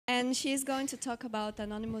And she's going to talk about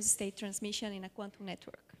anonymous state transmission in a quantum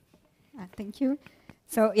network. Thank you.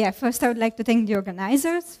 So yeah, first I would like to thank the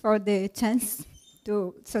organizers for the chance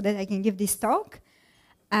so that I can give this talk.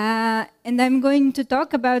 And I'm going to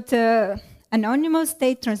talk about anonymous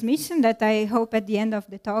state transmission that I hope at the end of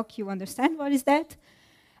the talk you understand what is that.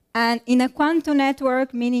 And in a quantum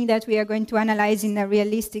network, meaning that we are going to analyze in a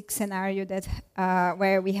realistic scenario that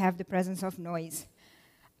where we have the presence of noise.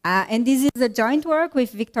 And this is a joint work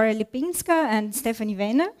with Victoria Lipinska and Stephanie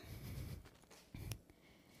Wehner.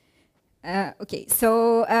 Okay,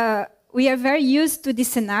 so we are very used to this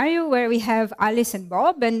scenario where we have Alice and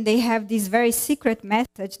Bob, and they have this very secret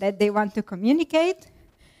message that they want to communicate.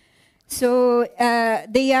 So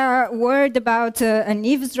they are worried about an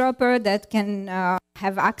eavesdropper that can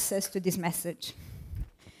have access to this message.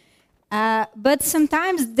 But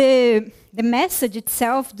sometimes the message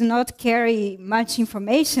itself do not carry much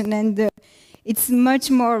information, and it's much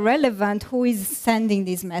more relevant who is sending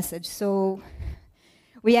this message. So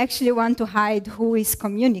we actually want to hide who is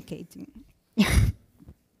communicating.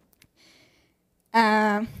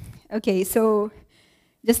 Okay, so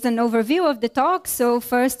just an overview of the talk. So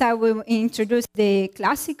first I will introduce the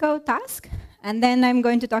classical task, and then I'm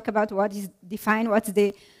going to talk about what's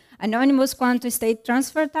the anonymous quantum state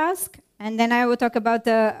transfer task, and then I will talk about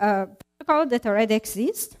the protocol that already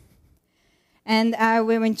exists. And I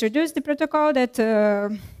will introduce the protocol that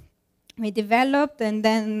we developed, and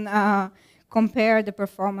then compare the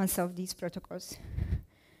performance of these protocols.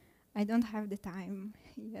 I don't have the time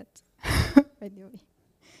yet, by the way.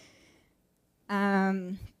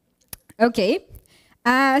 Okay,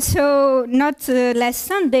 so not last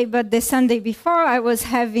Sunday, but the Sunday before, I was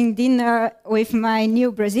having dinner with my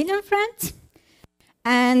new Brazilian friends.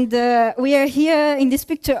 And we are here in this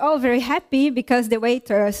picture all very happy because the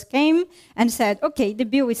waiters came and said, okay, the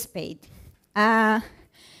bill is paid.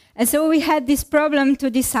 And so we had this problem to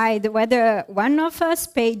decide whether one of us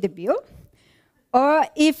paid the bill, or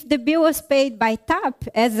if the bill was paid by TAP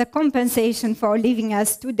as a compensation for leaving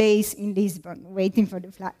us 2 days in Lisbon, waiting for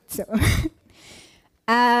the flight. So,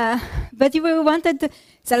 but we wanted to,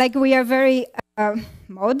 so like we are very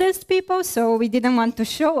modest people, so we didn't want to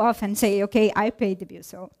show off and say, okay, I paid the bill.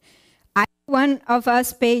 So one of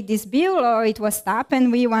us paid this bill, or it was TAP,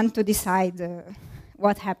 and we want to decide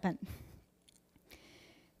what happened.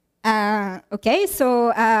 Okay,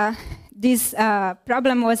 so this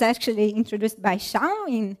problem was actually introduced by Shao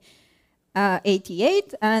in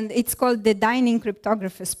 '88, and it's called the dining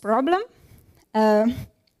cryptographers problem.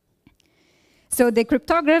 So the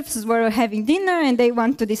cryptographers were having dinner, and they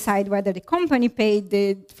want to decide whether the company paid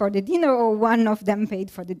for the dinner or one of them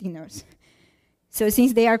paid for the dinners. So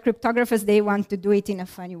since they are cryptographers, they want to do it in a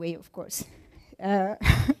funny way, of course.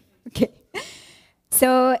 Okay.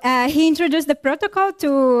 So he introduced the protocol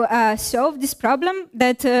to solve this problem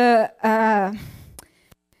that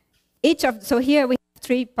so here we have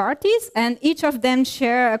 3 parties, and each of them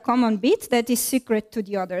share a common bit that is secret to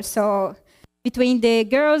the other. So between the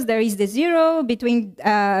girls, there is the 0. Between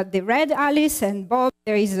the red Alice and Bob,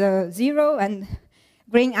 there is a 0. And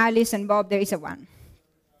green Alice and Bob, there is a 1.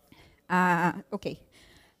 Okay.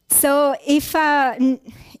 So if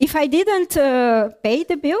I didn't pay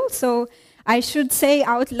the bill, so I should say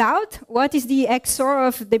out loud what is the XOR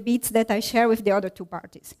of the bits that I share with the other 2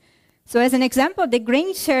 parties. So as an example, the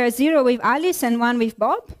green shares 0 with Alice and 1 with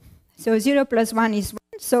Bob. So 0 plus 1 is 1.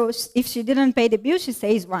 So if she didn't pay the bill, she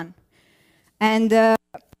says 1. And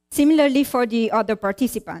similarly for the other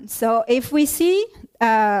participants. So if we see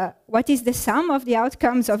what is the sum of the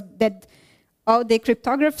outcomes of that all the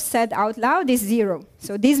cryptographers said out loud is 0.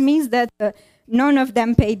 So this means that none of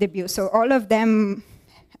them paid the bill. So all of them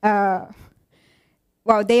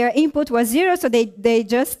well, their input was 0, so they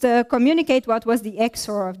just communicate what was the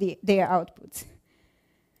XOR of their outputs.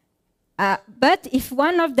 But if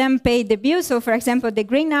one of them paid the bill, so for example, the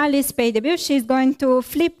green Alice paid the bill, she's going to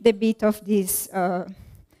flip the bit of this,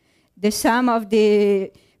 the sum of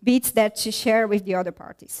the bits that she shared with the other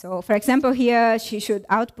parties. So for example, here she should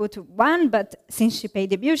output 1, but since she paid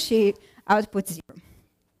the bill, she outputs 0.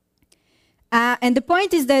 And the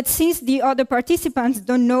point is that since the other participants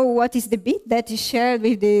don't know what is the bit that is shared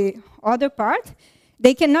with the other part,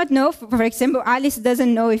 they cannot know, for example, Alice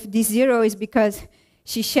doesn't know if this 0 is because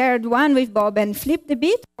she shared 1 with Bob and flipped the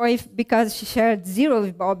bit, or if because she shared 0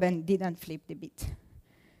 with Bob and didn't flip the bit.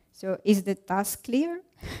 So is the task clear?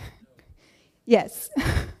 Yes.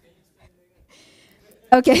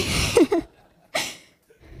 Okay.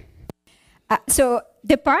 So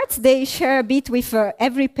the parts, they share a bit with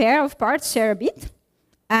every pair of parts share a bit.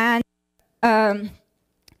 And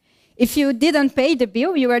if you didn't pay the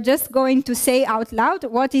bill, you are just going to say out loud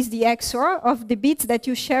what is the XOR of the bits that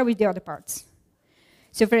you share with the other parts.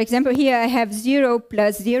 So for example, here I have 0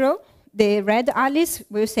 plus 0. The red Alice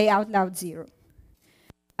will say out loud 0.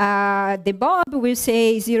 The Bob will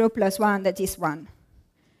say 0 plus 1, that is 1.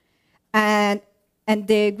 And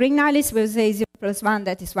the green Alice will say 0 plus 1,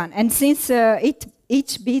 that is 1. And since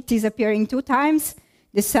each bit is appearing 2 times,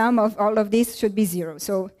 the sum of all of this should be 0.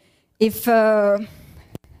 So if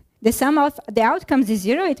the sum of the outcomes is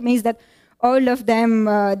 0, it means that all of them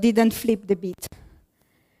didn't flip the bit.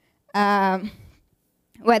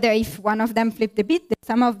 Whether if one of them flipped the bit, the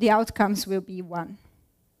sum of the outcomes will be 1.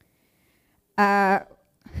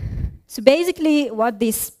 So basically, what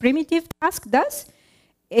this primitive task does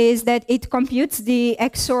is that it computes the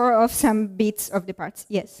XOR of some bits of the parts.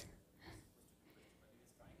 Yes?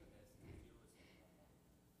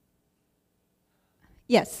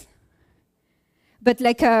 Yes. But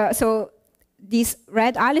like, so this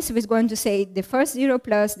red Alice is going to say the first 0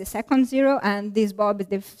 plus the second 0, and this Bob is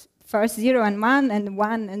the first 0 and 1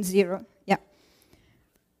 and 0. Yeah.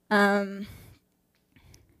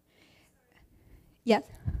 Yes?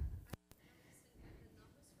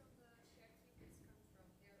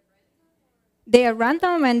 They are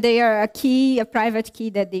random, and they are a private key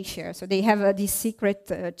that they share. So they have this secret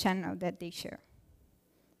channel that they share.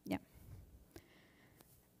 Yeah.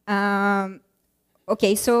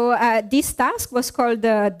 Okay, so this task was called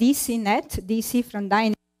DCNet, DC from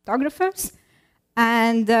Dynamic Photographers.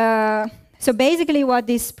 And so basically what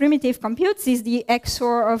this primitive computes is the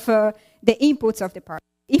XOR of the inputs of the part.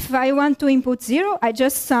 If I want to input 0, I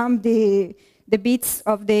just sum the bits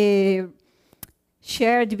of the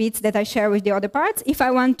shared bits that I share with the other parts. If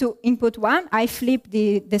I want to input 1, I flip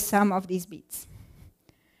the sum of these bits.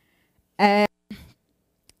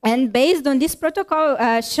 And based on this protocol,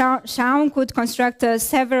 Shaun could construct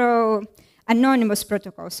several anonymous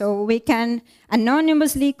protocols. So we can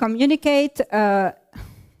anonymously communicate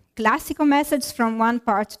classical messages from one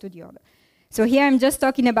part to the other. So here I'm just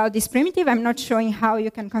talking about this primitive. I'm not showing how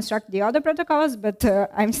you can construct the other protocols, but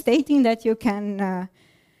I'm stating that you can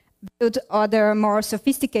build other more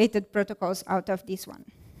sophisticated protocols out of this one.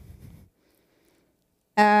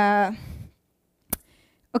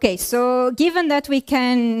 Okay, so given that we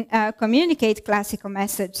can communicate classical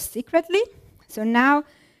messages secretly, so now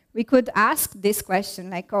we could ask this question,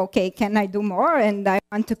 like, okay, can I do more? And I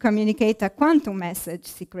want to communicate a quantum message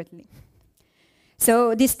secretly.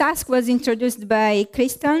 So this task was introduced by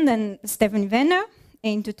Christian and Stephen Venner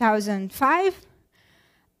in 2005.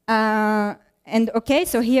 And okay,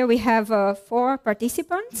 so here we have 4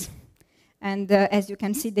 participants. And as you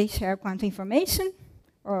can see, they share quantum information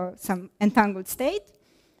or some entangled state.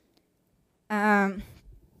 And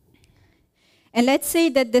let's say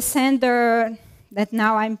that the sender that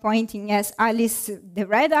now I'm pointing as Alice, the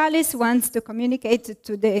red Alice, wants to communicate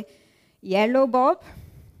to the yellow Bob.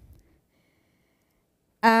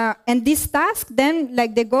 And this task then,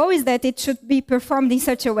 like the goal is that it should be performed in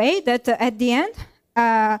such a way that at the end,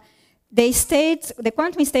 the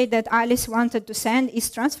quantum state that Alice wanted to send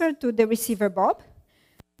is transferred to the receiver Bob.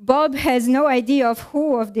 Bob has no idea of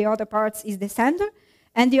who of the other parts is the sender,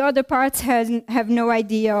 and the other parts have no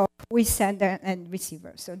idea of who is sender and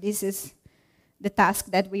receiver. So this is the task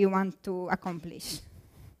that we want to accomplish.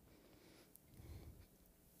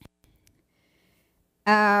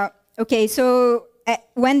 Okay, so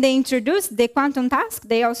when they introduced the quantum task,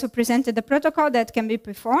 they also presented a protocol that can be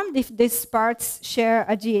performed if these parts share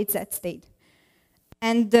a GHZ state.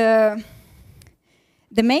 And the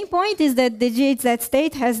main point is that the GHZ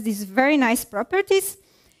state has these very nice properties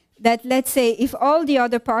that, let's say, if all the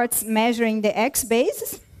other parts measuring the X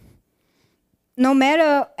basis, no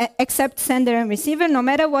matter, except sender and receiver, no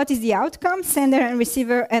matter what is the outcome, sender and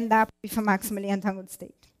receiver end up with a maximally entangled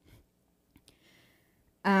state.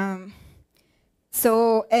 This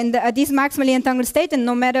maximally entangled state, and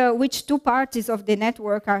no matter which 2 parties of the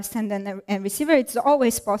network are sender and receiver, it's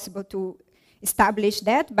always possible to establish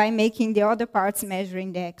that by making the other parts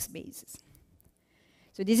measuring the X basis.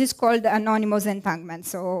 So this is called anonymous entanglement.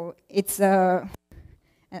 So it's a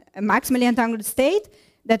maximally entangled state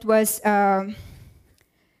that was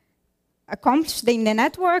accomplished in the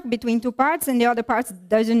network between 2 parts, and the other parts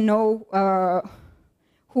doesn't know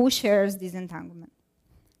who shares this entanglement.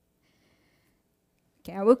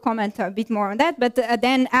 Okay, I will comment a bit more on that, but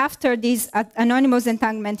then after this anonymous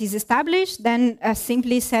entanglement is established, then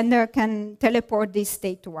simply sender can teleport this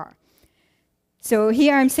state to R. So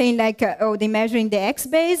here I'm saying like, oh, they're measuring the X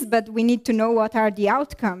base, but we need to know what are the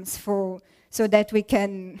outcomes so that we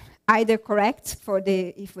can either correct for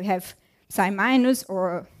if we have psi minus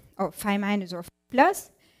or phi minus or phi plus.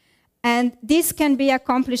 And this can be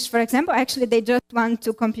accomplished, for example, actually they just want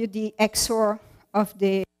to compute the XOR of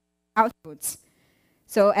the outputs.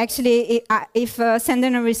 So actually, if sender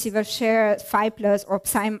and receiver share phi plus or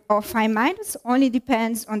phi minus, only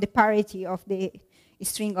depends on the parity of the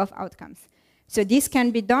string of outcomes. So this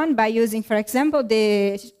can be done by using, for example,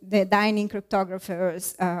 the Dining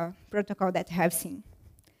cryptographer's protocol that I have seen.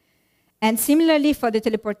 And similarly, for the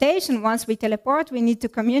teleportation, once we teleport, we need to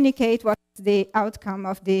communicate what's the outcome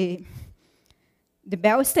of the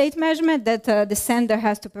Bell state measurement that the sender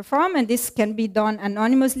has to perform, and this can be done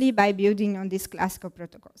anonymously by building on these classical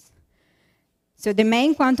protocols. So the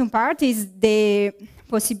main quantum part is the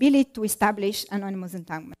possibility to establish anonymous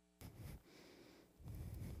entanglement.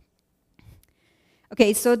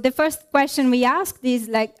 Okay, so the first question we asked is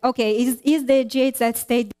like, okay, is the GHZ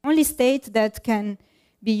state the only state that can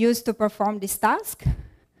be used to perform this task?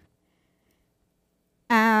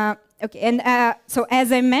 Okay, and so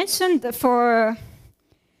as I mentioned, for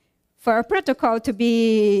a protocol to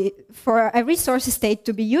be, for a resource state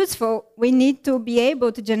to be useful, we need to be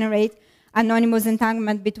able to generate anonymous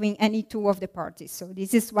entanglement between any two of the parties. So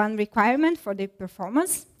this is one requirement for the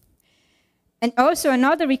performance. And also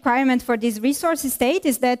another requirement for this resource state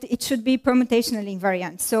is that it should be permutationally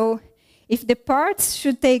invariant. So if the parts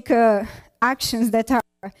should take actions that are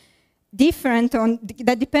different,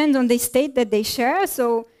 that depend on the state that they share,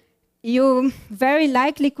 so you very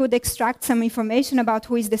likely could extract some information about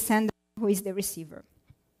who is the sender, who is the receiver.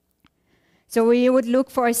 So we would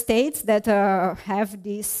look for states that have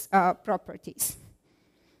these properties.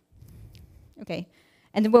 Okay.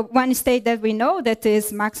 And one state that we know that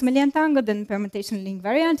is maximally entangled and permutationally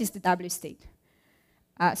invariant is the W state.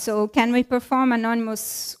 So can we perform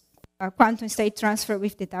anonymous quantum state transfer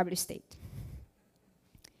with the W state?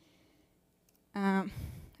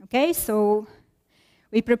 Okay, so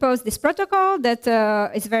we propose this protocol that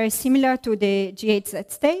is very similar to the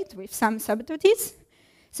GHZ state with some subtleties.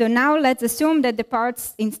 So now let's assume that the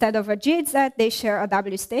parts, instead of a GHZ, they share a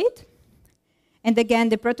W state. And again,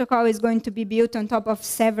 the protocol is going to be built on top of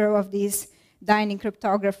several of these Dining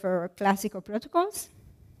cryptographer classical protocols.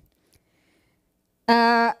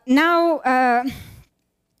 One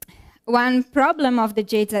problem of the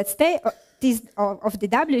GHZ state, of the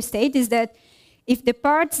W state, is that if the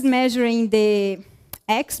parts measuring the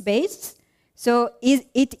X base, so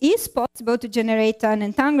it is possible to generate an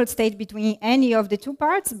entangled state between any of the two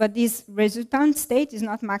parts, but this resultant state is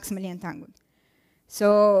not maximally entangled.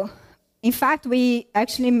 So in fact, we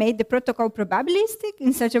actually made the protocol probabilistic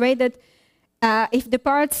in such a way that if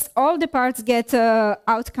all the parts get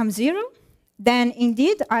outcome 0, then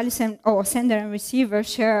indeed sender and receiver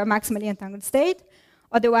share a maximally entangled state.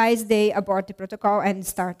 Otherwise, they abort the protocol and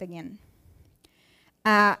start again.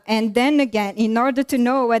 And then again, in order to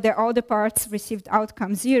know whether all the parts received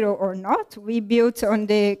outcome 0 or not, we built on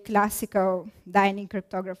the classical Dining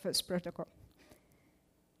cryptographer's protocol.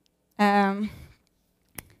 And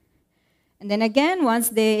then again, once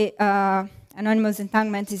the anonymous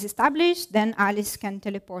entanglement is established, then Alice can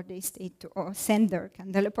teleport the state to, or sender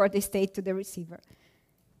can teleport the state to the receiver.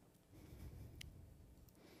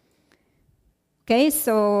 Okay,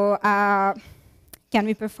 so can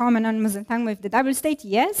we perform anonymous entanglement with the W state?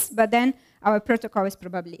 Yes, but then our protocol is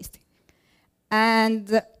probabilistic. And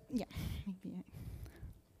yeah.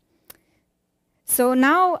 So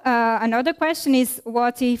now another question is,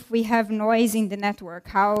 what if we have noise in the network?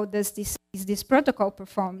 How is this protocol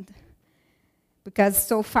performed? Because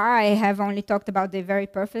so far I have only talked about the very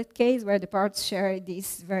perfect case where the parts share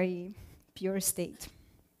this very pure state.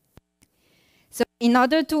 So in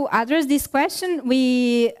order to address this question,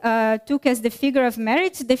 we took as the figure of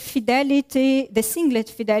merit the fidelity, the singlet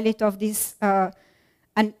fidelity of this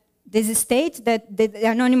state, that the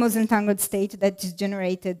anonymous entangled state that is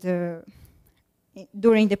generated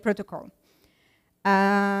during the protocol.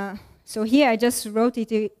 So here I just wrote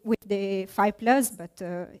it with the phi plus, but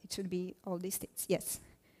it should be all these states. Yes.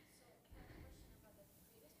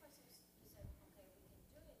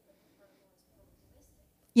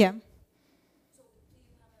 Yeah.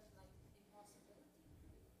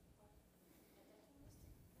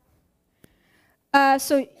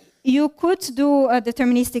 So you could do a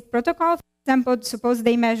deterministic protocol. For example, suppose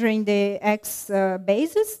they measuring the X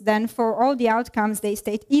basis, then for all the outcomes, the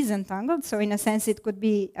state is entangled. So in a sense, it could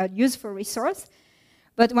be a useful resource.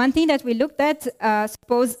 But one thing that we looked at,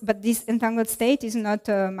 but this entangled state is not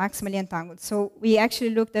maximally entangled. So we actually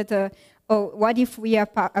looked at, what if we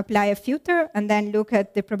apply a filter and then look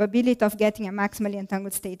at the probability of getting a maximally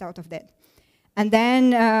entangled state out of that? And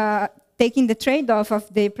then taking the trade-off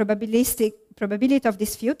of the probabilistic probability of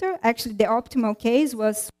this filter, actually the optimal case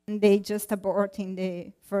was when they just abort in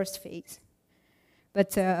the first phase.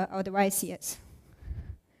 But otherwise, yes.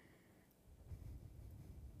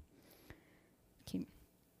 Okay.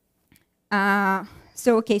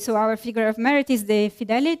 So our figure of merit is the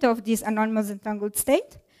fidelity of this anonymous entangled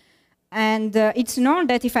state. And it's known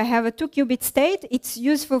that if I have a 2-qubit state, it's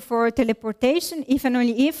useful for teleportation if and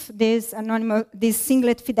only if this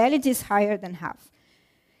singlet fidelity is higher than half.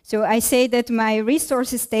 So I say that my resource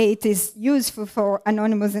state is useful for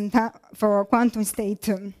for quantum state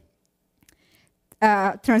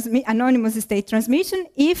anonymous state transmission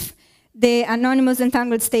if the anonymous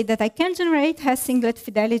entangled state that I can generate has singlet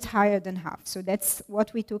fidelity higher than half. So that's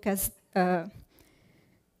what we took as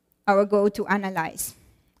our goal to analyze.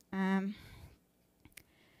 Now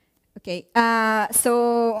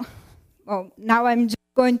I'm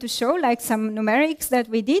just going to show like some numerics that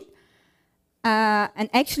we did. And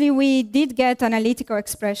actually, we did get analytical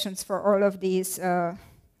expressions for all of these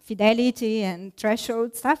fidelity and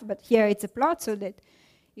threshold stuff, but here it's a plot so that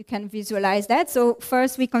you can visualize that. So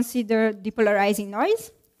first, we consider depolarizing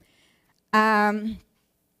noise. And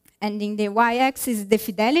in the y-axis, the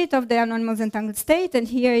fidelity of the anonymous entangled state, and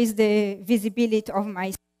here is the visibility of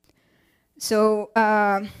my state. So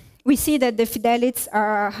we see that the fidelities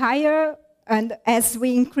are higher, and as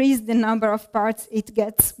we increase the number of parts, it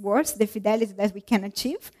gets worse, the fidelity that we can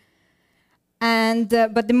achieve. And,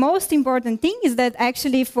 but the most important thing is that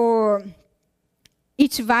actually for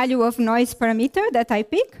each value of noise parameter that I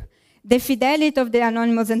pick, the fidelity of the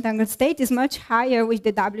anonymous entangled state is much higher with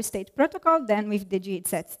the W state protocol than with the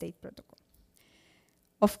GZ state protocol.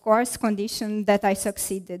 Of course, condition that I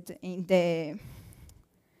succeeded in the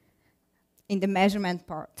measurement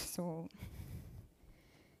part. So,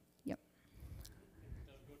 yeah.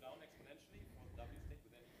 Does it go down exponentially for the W state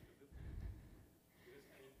with any equilibrium? Because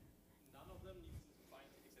I mean, none of them needs to find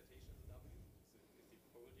the excitation in W. Is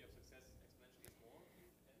the probability of success exponentially small?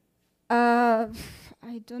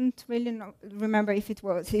 I don't really remember if it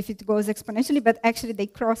goes exponentially, but actually they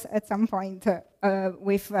cross at some point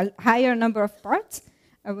with a higher number of parts.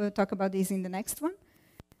 I will talk about this in the next one.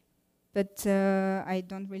 But I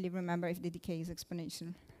don't really remember if the decay is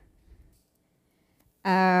exponential.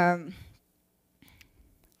 Yeah,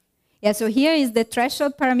 so here is the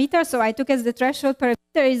threshold parameter. So I took as the threshold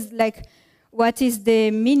parameter is like what is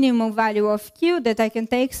the minimum value of Q that I can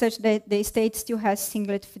take such that the state still has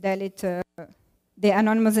singlet fidelity. The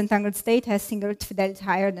anonymous entangled state has singlet fidelity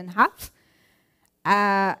higher than half.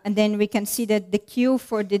 And then we can see that the Q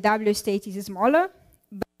for the W state is smaller.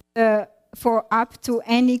 But for up to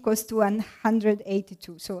n equals to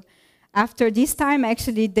 182. So after this time,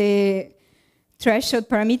 actually the threshold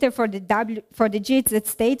parameter for the GZ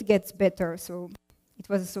state gets better. So it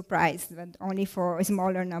was a surprise, but only for a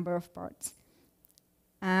smaller number of parts.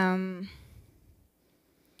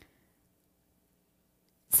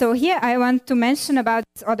 So here I want to mention about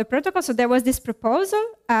this other protocol. So there was this proposal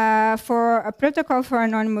for a protocol for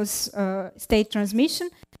anonymous state transmission.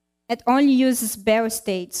 It only uses Bell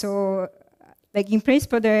state. So like in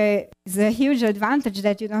principle, there is a huge advantage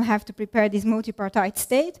that you don't have to prepare this multipartite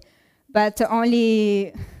state, but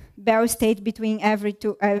only Bell state between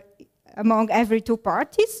among every two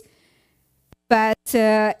parties. But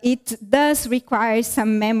it does require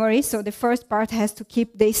some memory, so the first part has to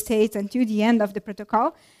keep the state until the end of the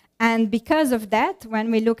protocol. And because of that,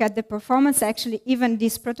 when we look at the performance, actually even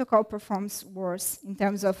this protocol performs worse in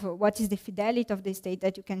terms of what is the fidelity of the state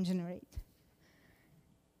that you can generate.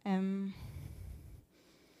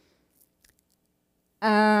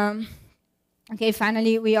 Okay,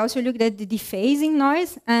 finally, we also looked at the dephasing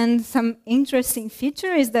noise, and some interesting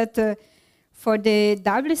feature is that for the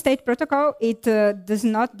W state protocol, it does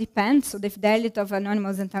not depend, so the fidelity of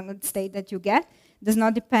anonymous entangled state that you get does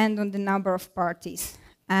not depend on the number of parties.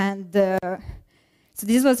 And so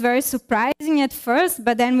this was very surprising at first,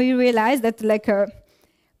 but then we realized that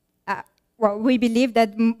well, we believe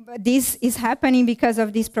that this is happening because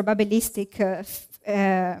of this probabilistic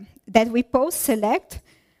that we post-select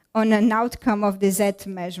on an outcome of the Z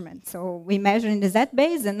measurement. So we measure in the Z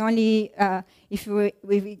base, and only if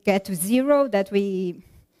we get to 0 that we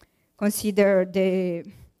consider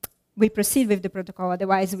we proceed with the protocol,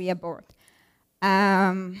 otherwise we abort.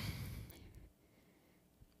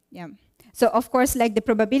 Yeah. So of course, like the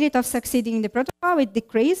probability of succeeding in the protocol, it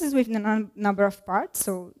decreases with the number of parts,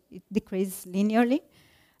 so it decreases linearly.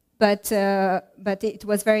 But it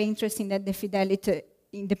was very interesting that the fidelity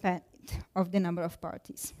independent of the number of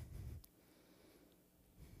parties.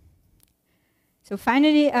 So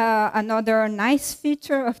finally, another nice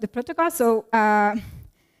feature of the protocol. So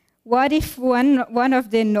what if one of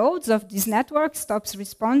the nodes of this network stops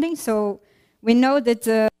responding? So we know that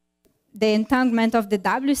the entanglement of the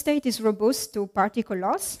W state is robust to particle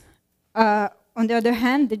loss. On the other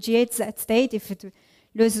hand, the G8Z state, if it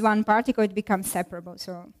loses one particle, it becomes separable.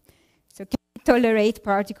 So can we tolerate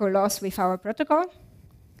particle loss with our protocol?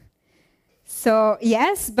 So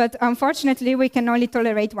yes, but unfortunately, we can only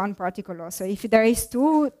tolerate one particle loss. So if there is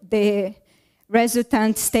two, the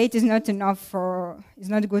resultant state is not enough for, is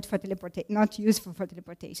not good for teleportation, not useful for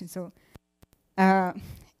teleportation. So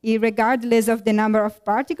regardless of the number of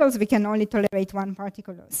particles, we can only tolerate one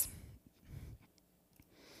particle loss.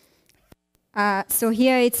 So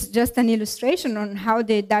here it's just an illustration on how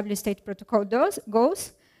the W-state protocol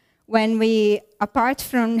goes. When we, apart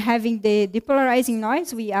from having the depolarizing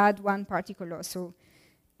noise, we add one particle loss. So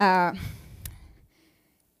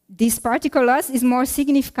this particle loss is more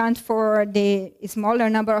significant for the smaller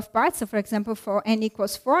number of parts. So for example, for n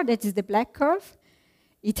equals 4, that is the black curve,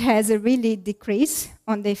 it has a really decrease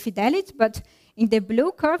on the fidelity, but in the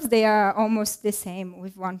blue curves, they are almost the same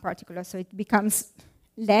with one particle loss. So it becomes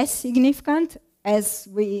less significant as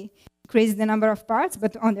we increase the number of parts,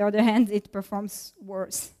 but on the other hand, it performs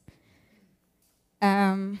worse.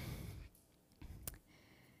 To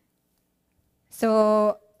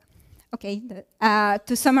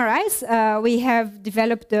summarize, we have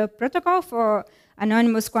developed a protocol for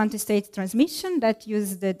anonymous quantum-state transmission that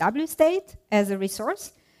uses the W-state as a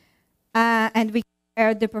resource, and we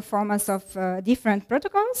compare the performance of different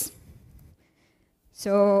protocols.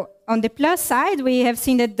 So on the plus side, we have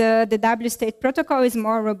seen that the W-state protocol is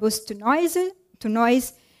more robust to noise,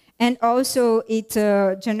 and also it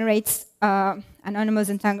generates anonymous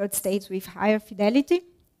entangled states with higher fidelity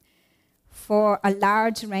for a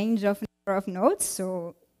large range of number of nodes.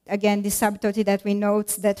 So again, this subtlety that we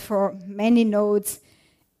note that for many nodes,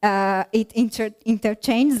 it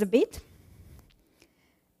interchanges a bit.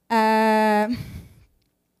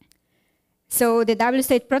 So the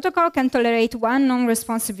W-state protocol can tolerate one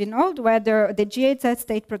non-responsive node, whether the G8Z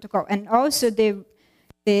state protocol and also the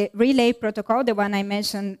relay protocol, the one I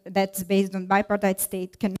mentioned that's based on bipartite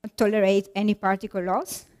state, cannot tolerate any particle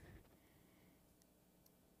loss.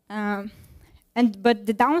 But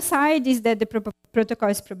the downside is that the protocol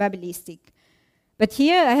is probabilistic. But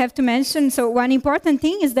here I have to mention, so one important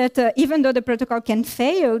thing is that even though the protocol can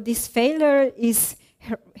fail, this failure is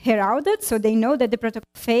heralded, so they know that the protocol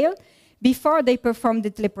failed before they perform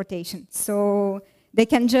the teleportation. So they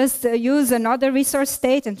can just use another resource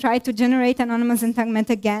state and try to generate anonymous entanglement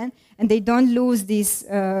again, and they don't lose this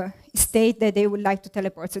state that they would like to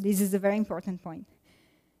teleport. So this is a very important point.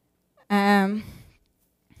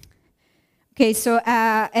 Okay, so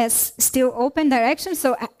as still open direction,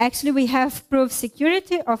 so actually we have proved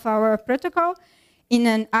security of our protocol in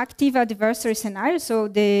an active adversary scenario. So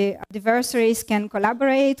the adversaries can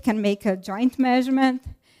collaborate, can make a joint measurement,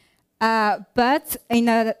 but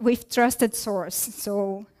with trusted source.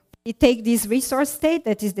 So we take this resource state,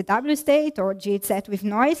 that is the W state or G8Z with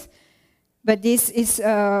noise, but this is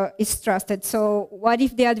trusted. So what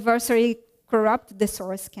if the adversary corrupts the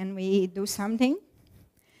source? Can we do something?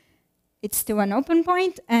 It's still an open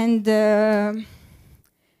point, and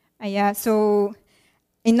so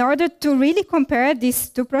in order to really compare these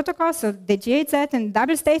two protocols, so the G8Z and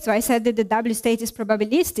W state, so I said that the W state is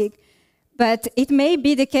probabilistic, but it may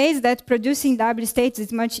be the case that producing W states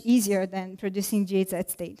is much easier than producing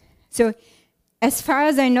G8Z state. So as far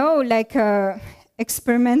as I know, like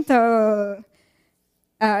experimental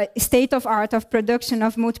state of art of production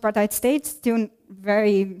of multipartite states still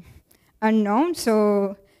very unknown,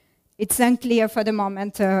 so it's unclear for the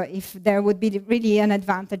moment if there would be really an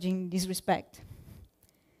advantage in this respect.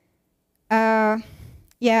 And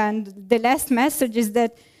the last message is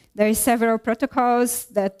that there are several protocols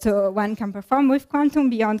that one can perform with quantum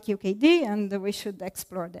beyond QKD, and we should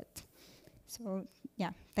explore that. So,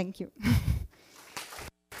 yeah, thank you.